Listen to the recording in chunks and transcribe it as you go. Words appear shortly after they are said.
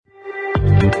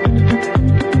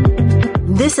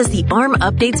This is the AHRMM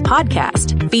Updates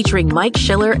Podcast, featuring Mike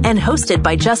Schiller and hosted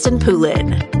by Justin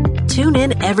Poulin. Tune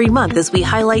in every month as we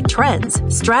highlight trends,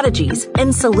 strategies,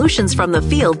 and solutions from the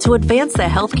field to advance the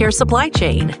healthcare supply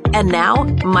chain. And now,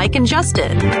 Mike and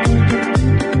Justin.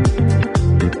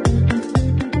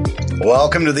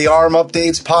 Welcome to the AHRMM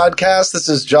Updates Podcast. This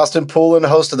is Justin Poulin,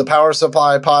 host of the Power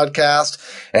Supply Podcast.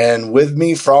 And with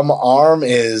me from AHRMM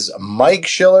is Mike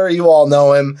Schiller. You all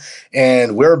know him.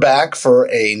 And we're back for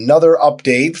another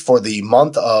update for the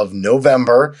month of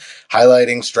November,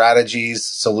 highlighting strategies,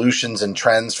 solutions, and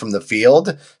trends from the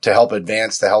field to help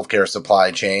advance the healthcare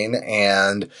supply chain.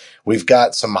 And we've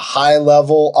got some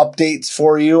high-level updates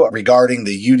for you regarding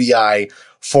the UDI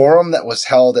Forum that was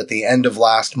held at the end of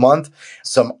last month,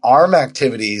 some AHRMM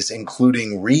activities,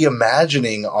 including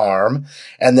Reimagining AHRMM,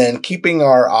 and then keeping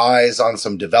our eyes on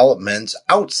some developments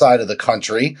outside of the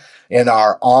country in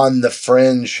our On the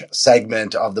Fringe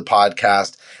segment of the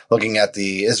podcast, looking at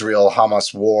the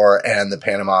Israel-Hamas war and the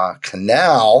Panama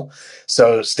Canal.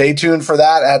 So stay tuned for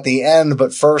that at the end.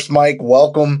 But first, Mike,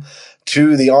 welcome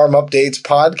to the AHRMM Updates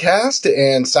podcast.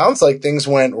 And sounds like things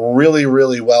went really,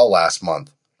 really well last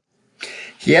month.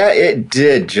 Yeah, it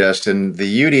did, Justin.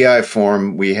 The UDI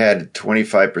Forum, we had a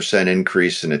 25%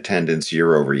 increase in attendance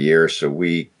year over year, so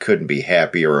we couldn't be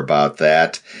happier about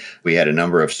that. We had a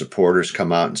number of supporters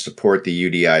come out and support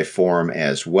the UDI Forum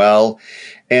as well.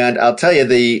 And I'll tell you,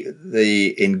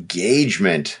 the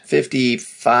engagement,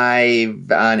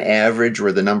 55 on average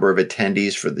were the number of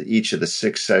attendees for each of the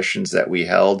 6 sessions that we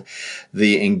held.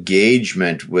 The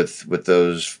engagement with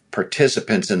those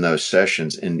participants in those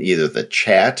sessions in either the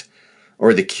chat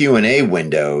or the Q&A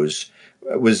windows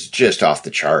was just off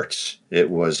the charts. It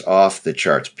was off the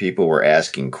charts. People were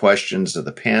asking questions of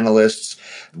the panelists.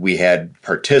 We had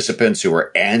participants who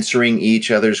were answering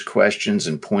each other's questions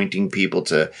and pointing people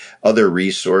to other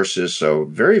resources. So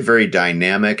very, very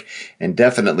dynamic, and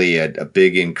definitely a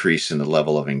big increase in the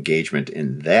level of engagement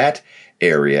in that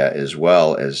area, as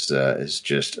well as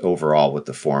just overall with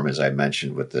the forum, as I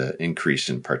mentioned, with the increase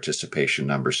in participation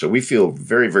numbers. So we feel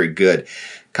very, very good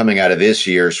coming out of this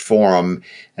year's forum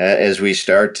as we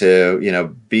start to,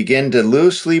 begin to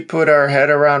loosely put our head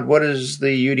around what does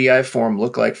the UDI forum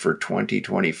look like for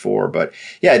 2024. But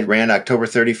yeah, it ran October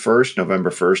 31st, November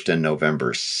 1st, and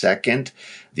November 2nd.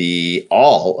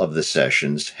 All of the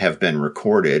sessions have been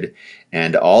recorded,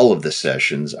 and all of the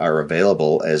sessions are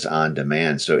available as on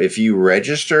demand. So if you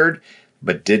registered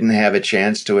but didn't have a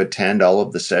chance to attend all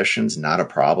of the sessions, not a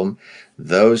problem.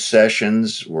 Those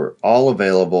sessions were all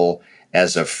available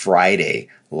as of Friday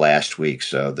last week.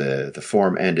 So the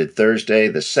forum ended Thursday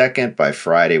the 2nd. By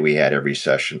Friday, we had every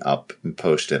session up and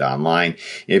posted online.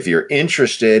 If you're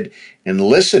interested in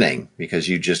listening because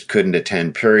you just couldn't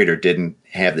attend, period, or didn't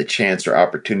have the chance or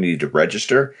opportunity to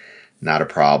register, not a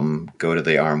problem. Go to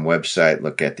the AHRMM website,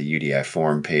 look at the UDI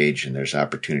forum page, and there's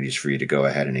opportunities for you to go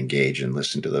ahead and engage and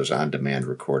listen to those on-demand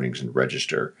recordings and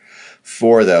register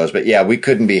for those. But yeah, we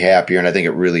couldn't be happier, and I think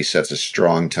it really sets a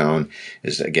strong tone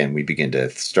as, again, we begin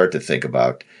to start to think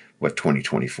about what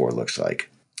 2024 looks like.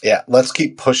 Yeah, let's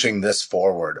keep pushing this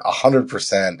forward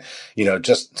 100%,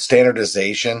 just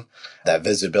standardization, that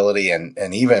visibility, and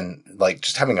even like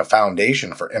just having a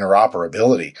foundation for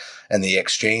interoperability and the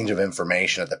exchange of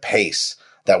information at the pace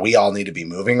that we all need to be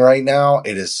moving right now.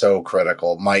 It is so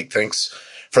critical. Mike, thanks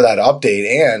for that update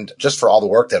and just for all the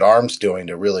work that AHRMM's doing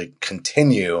to really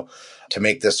continue to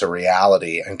make this a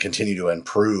reality and continue to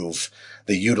improve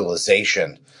the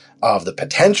utilization of the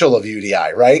potential of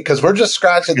UDI, right? Because we're just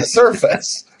scratching the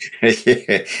surface.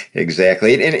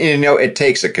 Exactly. And it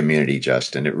takes a community,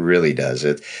 Justin. It really does.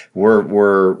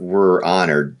 We're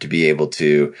honored to be able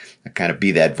to kind of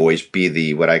be that voice,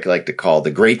 be what I like to call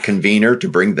the great convener to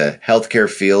bring the healthcare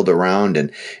field around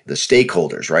and the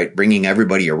stakeholders, right? Bringing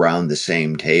everybody around the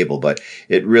same table. But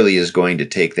it really is going to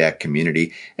take that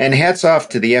community. And hats off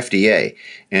to the FDA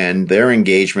and their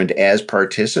engagement as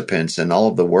participants in all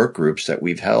of the work groups that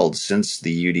we've held since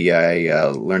the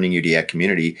UDI, Learning UDI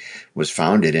community was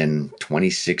founded in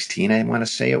 2016, I want to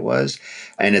say it was.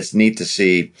 And it's neat to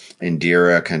see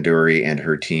Indira Kanduri and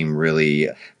her team really,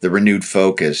 the renewed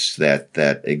focus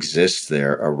that exists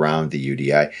there around the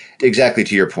UDI. Exactly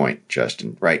to your point,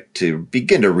 Justin, right? To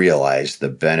begin to realize the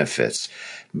benefits.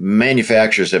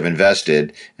 Manufacturers have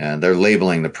invested and they're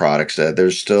labeling the products.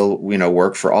 There's still,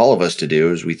 work for all of us to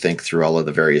do as we think through all of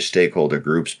the various stakeholder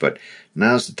groups, but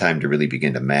now's the time to really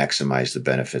begin to maximize the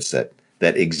benefits that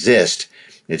exist.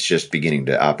 It's just beginning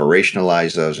to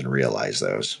operationalize those and realize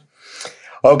those.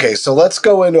 Okay, so let's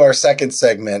go into our second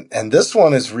segment. And this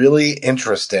one is really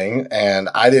interesting. And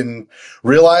I didn't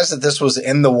realize that this was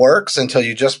in the works until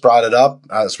you just brought it up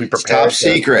as we prepared. Top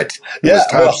secret. Yeah, It was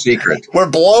top secret. We're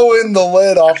blowing the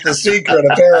lid off the secret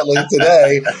apparently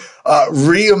today.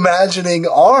 Reimagining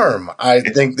AHRMM. I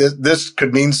think this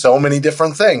could mean so many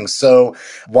different things. So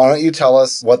why don't you tell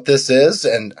us what this is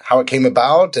and how it came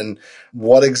about and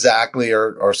what exactly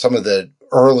are some of the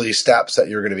early steps that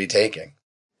you're going to be taking?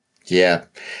 Yeah,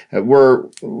 we're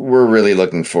really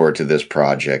looking forward to this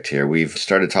project here. We've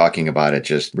started talking about it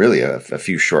just really a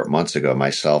few short months ago,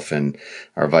 myself and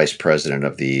our vice president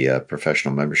of the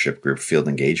professional membership group field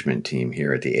engagement team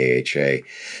here at the AHA.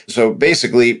 So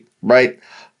basically, right,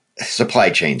 supply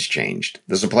chain's changed.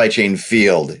 The supply chain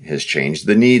field has changed.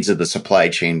 The needs of the supply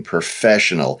chain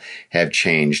professional have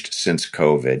changed since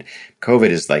COVID. COVID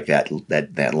is like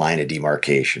that line of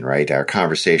demarcation, right? Our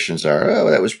conversations are,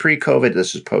 oh, that was pre-COVID.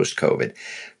 This is post-COVID.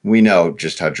 We know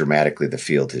just how dramatically the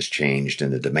field has changed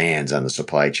and the demands on the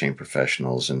supply chain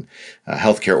professionals and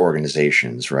healthcare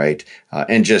organizations, right?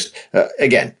 And just,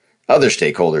 again, other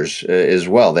stakeholders as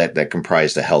well that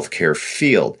comprise the healthcare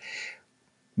field.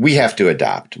 We have to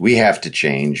adapt. We have to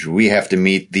change. We have to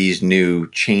meet these new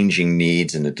changing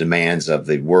needs and the demands of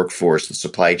the workforce, the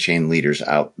supply chain leaders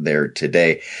out there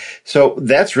today. So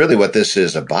that's really what this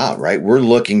is about, right? We're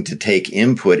looking to take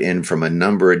input in from a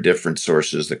number of different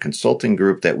sources. The consulting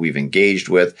group that we've engaged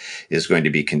with is going to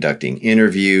be conducting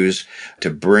interviews to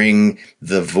bring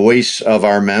the voice of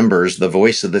our members, the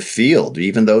voice of the field,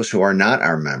 even those who are not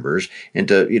our members,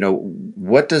 into,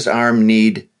 what does AHRMM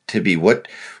need to be? What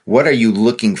are you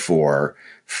looking for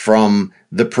from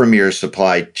the premier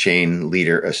supply chain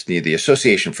leader, the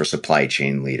Association for Supply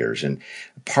Chain Leaders? And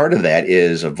part of that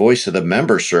is a voice of the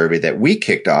member survey that we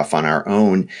kicked off on our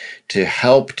own to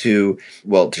help to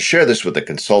share this with the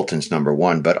consultants, number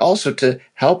one, but also to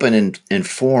help and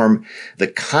inform the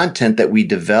content that we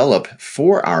develop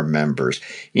for our members.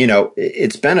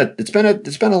 It's been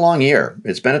a long year.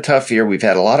 It's been a tough year. We've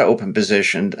had a lot of open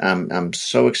positions. I'm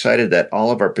so excited that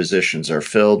all of our positions are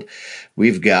filled.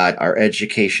 We've got our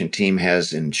education team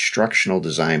has instructional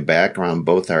design background.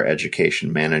 Both our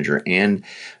education manager and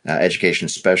education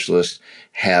specialist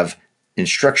have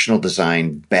instructional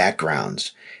design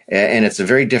backgrounds. And it's a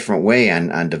very different way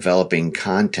on developing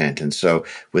content. And so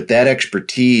with that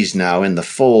expertise now in the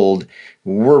fold,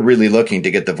 we're really looking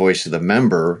to get the voice of the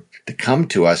member to come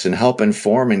to us and help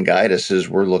inform and guide us as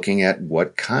we're looking at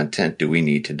what content do we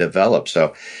need to develop.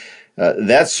 So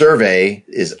that survey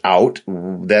is out.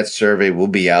 That survey will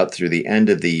be out through the end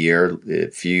of the year.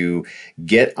 If you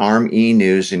get AHRMM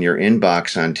e-news in your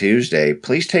inbox on Tuesday,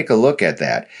 please take a look at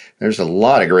that. There's a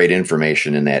lot of great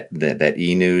information in that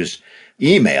e-news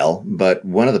email, but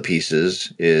one of the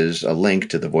pieces is a link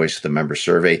to the Voice of the Member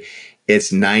survey.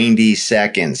 It's 90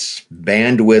 seconds,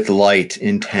 bandwidth light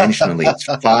intentionally. It's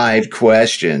 5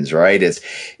 questions, right?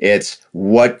 It's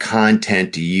what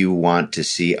content do you want to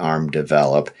see AHRMM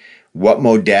develop? What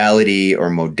modality or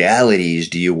modalities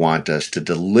do you want us to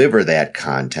deliver that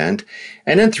content?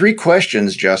 And then 3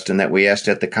 questions, Justin, that we asked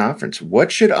at the conference.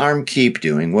 What should AHRMM keep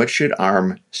doing? What should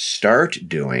AHRMM start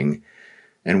doing?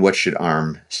 And what should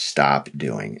AHRMM stop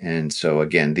doing? And so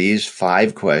again, these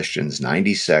 5 questions,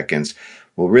 90 seconds,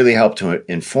 will really help to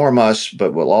inform us,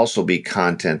 but will also be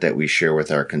content that we share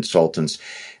with our consultants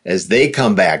as they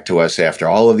come back to us after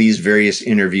all of these various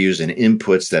interviews and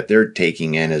inputs that they're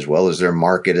taking in, as well as their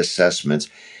market assessments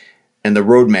and the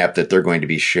roadmap that they're going to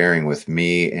be sharing with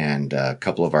me and a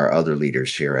couple of our other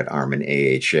leaders here at AHRMM and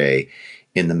AHA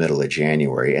in the middle of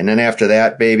January. And then after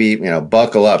that, baby,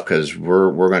 buckle up, because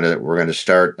we're going to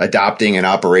start adopting and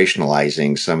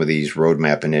operationalizing some of these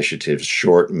roadmap initiatives,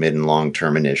 short, mid, and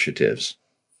long-term initiatives.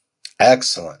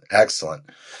 Excellent.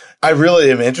 I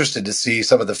really am interested to see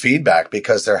some of the feedback,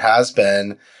 because there has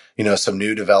been, some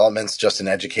new developments just in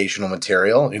educational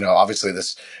material. Obviously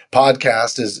this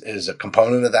podcast is a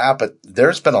component of that, but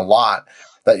there's been a lot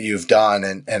that you've done.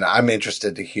 And I'm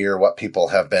interested to hear what people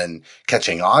have been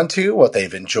catching on to, what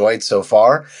they've enjoyed so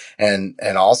far. And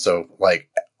also, like,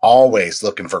 always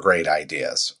looking for great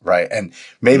ideas, right? And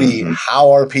maybe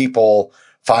how are people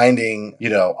finding,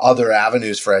 other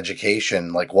avenues for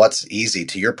education? Like, what's easy?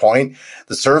 To your point,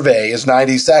 the survey is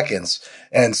 90 seconds.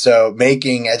 And so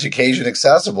making education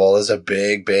accessible is a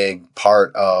big, big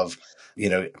part of,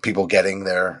 people getting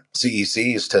their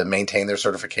CECs to maintain their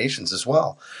certifications as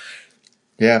well.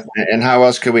 Yeah. And how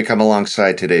else could we come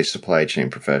alongside today's supply chain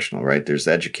professional, right? There's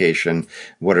education.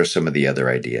 What are some of the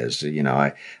other ideas?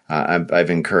 I've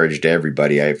encouraged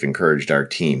everybody. I've encouraged our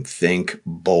team. Think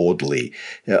boldly.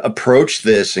 Approach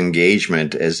this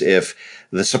engagement as if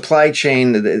the supply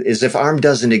chain, as if AHRMM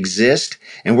doesn't exist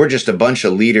and we're just a bunch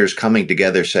of leaders coming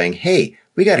together saying, hey,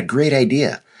 we got a great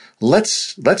idea.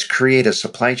 Let's create a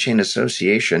supply chain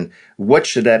association. What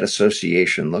should that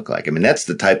association look like? I mean, that's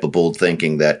the type of bold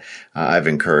thinking that I've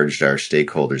encouraged our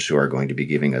stakeholders who are going to be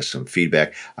giving us some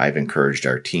feedback. I've encouraged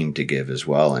our team to give as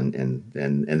well, and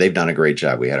they've done a great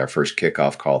job. We had our first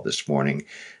kickoff call this morning,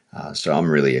 so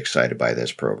I'm really excited by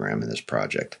this program and this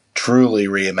project. Truly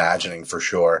reimagining for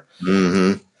sure.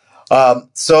 Mm-hmm.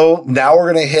 So now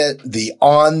we're going to hit the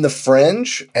on the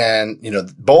fringe, and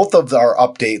both of our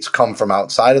updates come from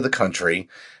outside of the country.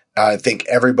 I think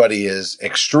everybody is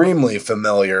extremely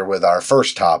familiar with our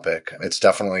first topic. It's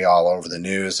definitely all over the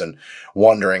news and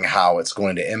wondering how it's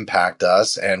going to impact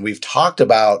us. And we've talked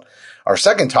about our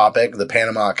second topic, the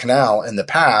Panama Canal, in the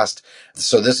past.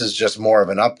 So this is just more of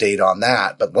an update on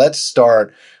that. But let's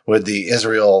start with the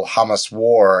Israel-Hamas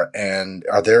war. And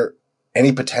are there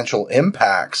any potential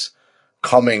impacts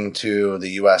coming to the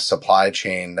U.S. supply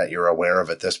chain that you're aware of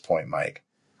at this point, Mike?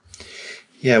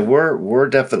 Yeah, we're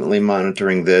definitely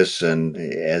monitoring this, and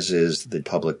as is the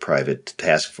public-private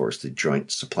task force, the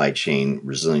Joint Supply Chain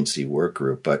Resiliency Work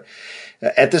Group. But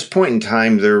at this point in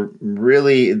time, there's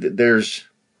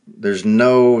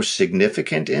no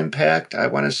significant impact, I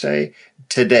want to say,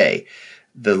 today.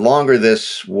 The longer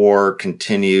this war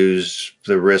continues,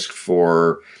 the risk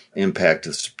for impact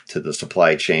to the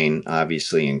supply chain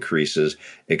obviously increases.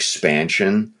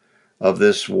 Expansion of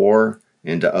this war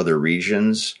into other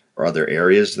regions or other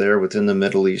areas there within the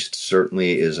Middle East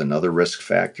certainly is another risk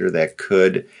factor that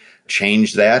could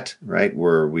change that, right?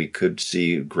 Where we could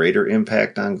see greater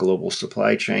impact on global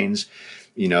supply chains.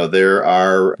 There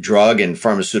are drug and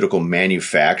pharmaceutical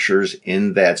manufacturers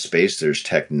in that space. There's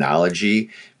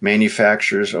technology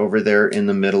manufacturers over there in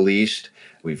the Middle East.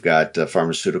 We've got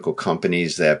pharmaceutical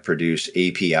companies that produce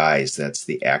APIs. That's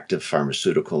the active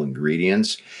pharmaceutical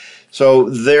ingredients. So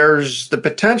there's the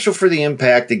potential for the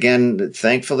impact. Again,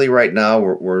 thankfully right now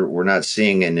we're not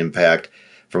seeing an impact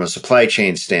from a supply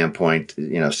chain standpoint.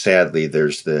 Sadly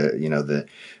there's the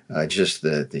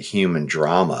human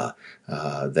drama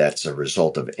that's a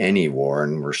result of any war,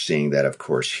 and we're seeing that of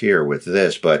course here with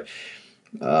this. But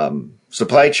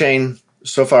supply chain,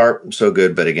 so far so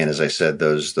good. But again, as I said,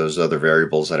 those other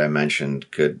variables that I mentioned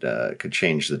could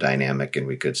change the dynamic, and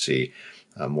we could see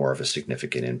more of a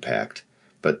significant impact.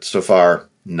 But so far,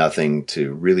 nothing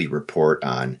to really report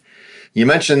on. You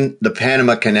mentioned the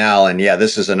Panama Canal, and yeah,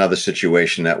 this is another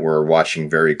situation that we're watching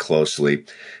very closely.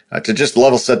 To just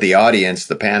level set the audience,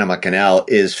 the Panama Canal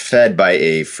is fed by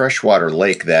a freshwater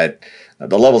lake that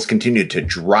the levels continue to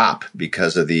drop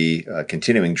because of the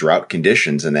continuing drought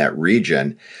conditions in that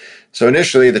region. So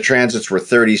initially, the transits were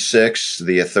 36.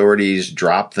 The authorities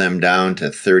dropped them down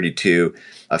to 32.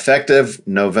 Effective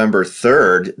November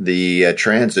 3rd, the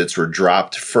transits were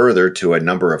dropped further to a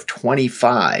number of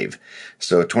 25.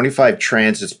 So 25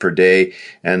 transits per day,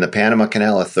 and the Panama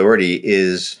Canal Authority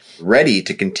is ready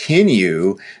to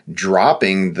continue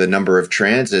dropping the number of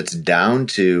transits down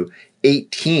to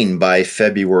 18 by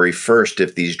February 1st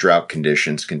if these drought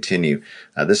conditions continue.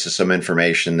 This is some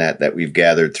information that we've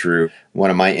gathered through one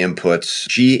of my inputs.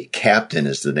 G-Captain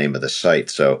is the name of the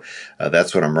site, so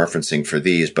that's what I'm referencing for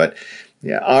these. But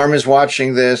yeah, AHRMM is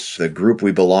watching this. The group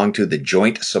we belong to, the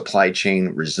Joint Supply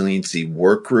Chain Resiliency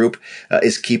Work Group,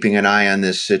 is keeping an eye on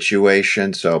this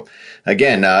situation. So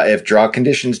again, if drought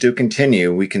conditions do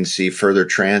continue, we can see further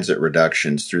transit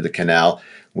reductions through the canal,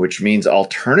 which means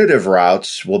alternative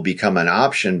routes will become an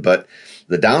option. But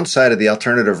the downside of the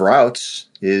alternative routes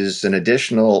is an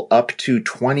additional up to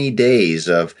 20 days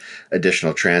of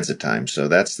additional transit time. So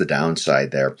that's the downside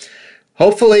there.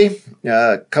 Hopefully,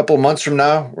 a couple months from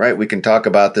now, right, we can talk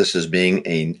about this as being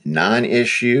a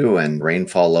non-issue and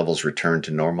rainfall levels return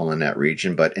to normal in that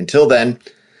region. But until then,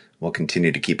 we'll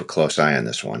continue to keep a close eye on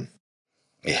this one.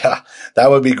 Yeah,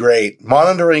 that would be great.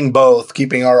 Monitoring both,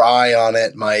 keeping our eye on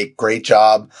it, Mike. Great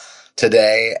job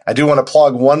today. I do want to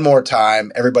plug one more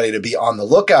time, everybody, to be on the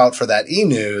lookout for that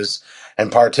e-news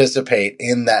and participate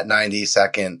in that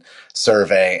 90-second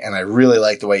survey. And I really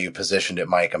like the way you positioned it,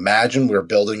 Mike. Imagine we're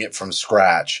building it from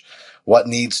scratch, what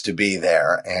needs to be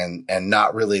there, and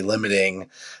not really limiting,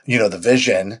 the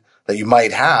vision that you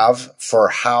might have for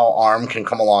how AHRMM can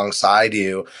come alongside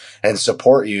you and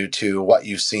support you to what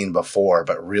you've seen before,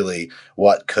 but really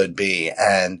what could be.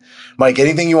 And Mike,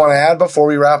 anything you want to add before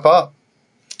we wrap up?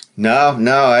 No,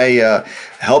 I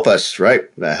help us, right?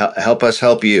 Help us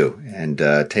help you, and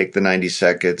take the 90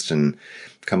 seconds and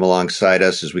come alongside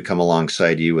us as we come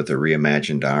alongside you with a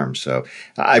reimagined AHRMM. So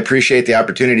I appreciate the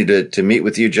opportunity to meet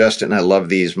with you, Justin. I love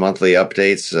these monthly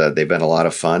updates. They've been a lot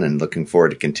of fun, and looking forward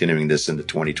to continuing this into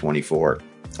 2024.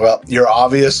 Well, you're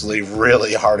obviously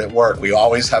really hard at work. We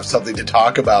always have something to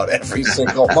talk about every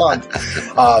single month.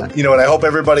 And I hope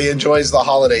everybody enjoys the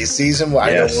holiday season.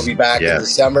 I know we'll be back in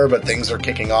December, but things are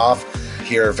kicking off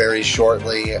here very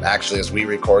shortly. Actually, as we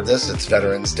record this, it's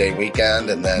Veterans Day weekend,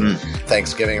 and then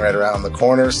Thanksgiving right around the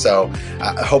corner. So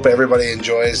I hope everybody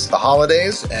enjoys the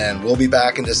holidays, and we'll be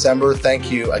back in December.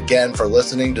 Thank you again for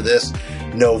listening to this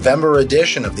November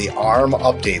edition of the AHRMM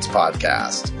Updates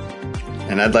Podcast.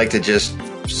 And I'd like to just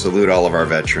salute all of our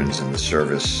veterans in the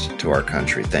service to our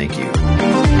country. Thank you.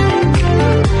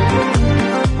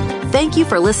 Thank you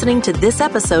for listening to this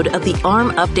episode of the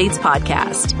AHRMM Updates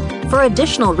Podcast. For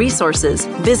additional resources,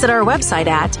 visit our website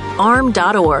at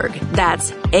ahrmm.org.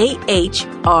 That's AHRMM.org.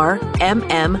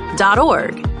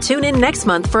 Tune in next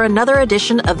month for another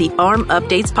edition of the AHRMM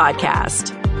Updates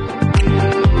Podcast.